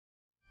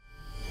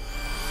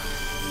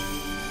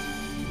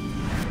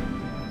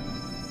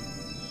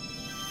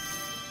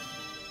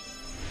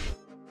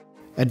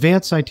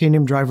Advance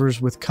Xitanium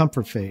drivers with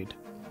Comfortfade,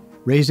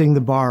 raising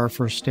the bar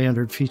for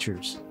standard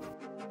features.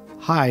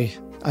 Hi,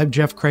 I'm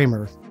Jeff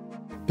Kramer,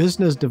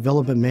 Business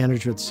Development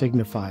Manager at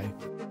Signify.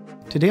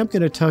 Today I'm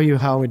going to tell you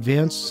how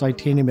Advanced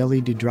Xitanium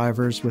LED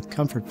drivers with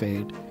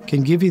Comfortfade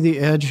can give you the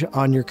edge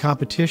on your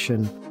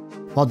competition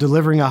while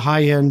delivering a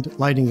high-end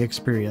lighting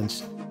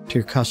experience to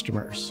your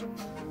customers.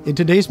 In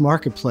today's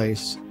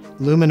marketplace,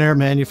 luminaire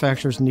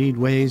manufacturers need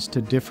ways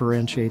to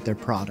differentiate their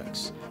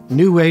products,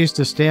 new ways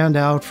to stand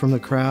out from the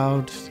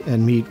crowd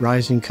and meet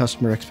rising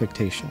customer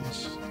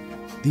expectations.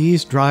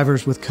 These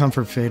drivers with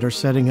Comfortfade are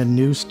setting a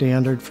new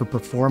standard for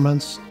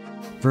performance,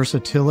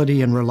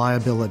 versatility, and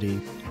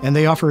reliability, and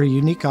they offer a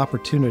unique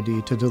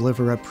opportunity to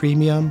deliver a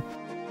premium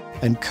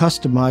and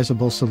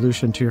customizable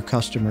solution to your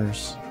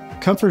customers.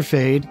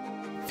 Comfortfade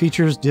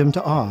features dim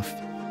to off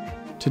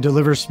to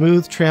deliver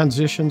smooth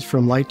transitions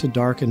from light to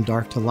dark and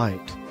dark to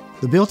light.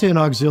 The built-in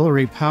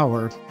auxiliary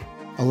power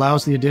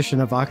allows the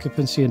addition of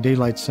occupancy and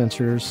daylight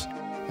sensors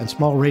and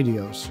small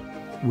radios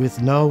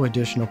with no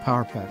additional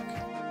power pack.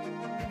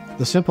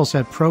 The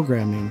SimpleSet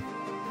programming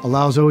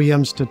allows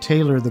OEMs to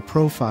tailor the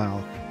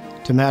profile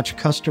to match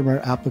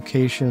customer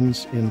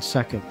applications in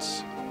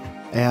seconds.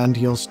 And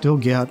you'll still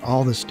get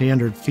all the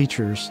standard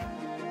features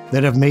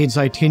that have made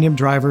Xitanium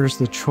drivers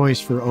the choice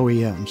for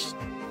OEMs,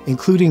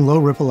 including low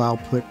ripple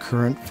output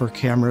current for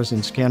cameras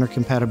and scanner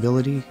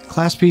compatibility,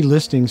 Class B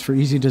listings for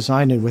easy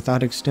designing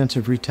without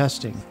extensive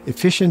retesting,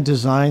 efficient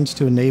designs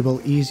to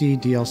enable easy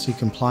DLC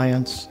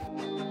compliance,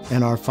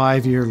 and our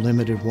 5-year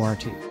limited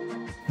warranty.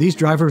 These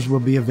drivers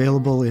will be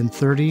available in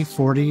 30,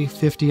 40,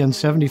 50, and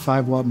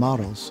 75 watt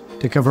models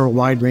to cover a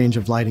wide range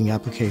of lighting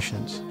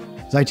applications.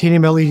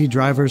 Xitanium LED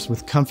drivers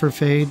with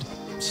Comfortfade,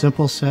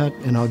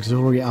 SimpleSet, and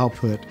auxiliary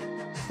output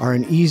are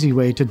an easy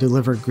way to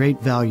deliver great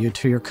value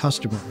to your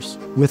customers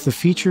with the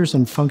features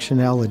and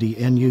functionality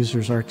end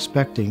users are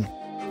expecting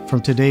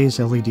from today's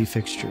LED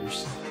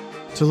fixtures.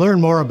 To learn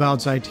more about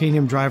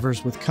Xitanium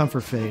drivers with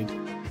Comfortfade,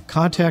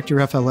 contact your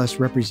FLS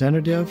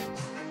representative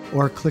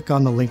or click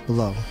on the link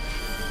below.